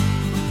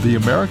The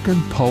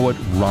American poet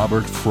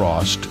Robert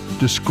Frost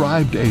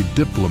described a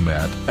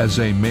diplomat as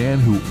a man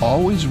who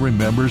always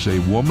remembers a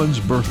woman's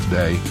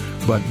birthday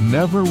but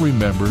never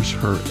remembers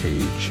her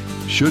age.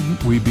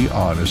 Shouldn't we be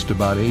honest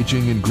about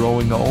aging and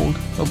growing old?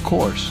 Of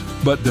course.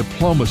 But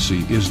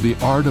diplomacy is the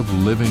art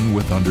of living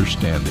with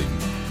understanding,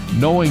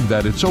 knowing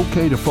that it's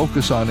okay to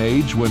focus on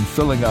age when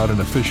filling out an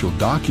official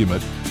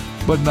document,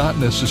 but not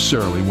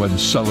necessarily when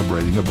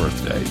celebrating a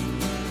birthday.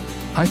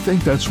 I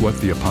think that's what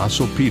the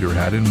Apostle Peter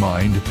had in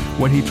mind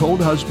when he told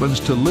husbands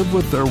to live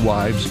with their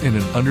wives in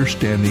an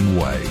understanding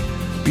way.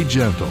 Be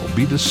gentle,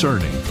 be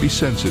discerning, be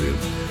sensitive,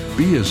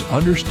 be as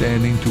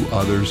understanding to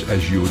others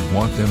as you would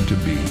want them to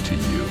be to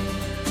you.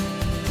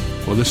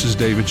 Well, this is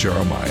David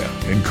Jeremiah,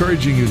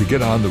 encouraging you to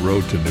get on the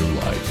road to new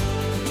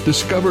life.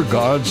 Discover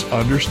God's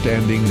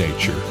understanding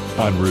nature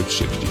on Route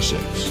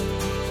 66.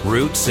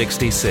 Route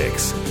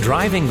 66,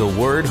 driving the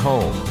word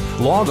home.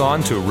 Log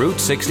on to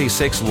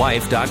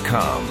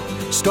Route66Life.com.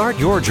 Start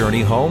your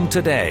journey home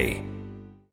today.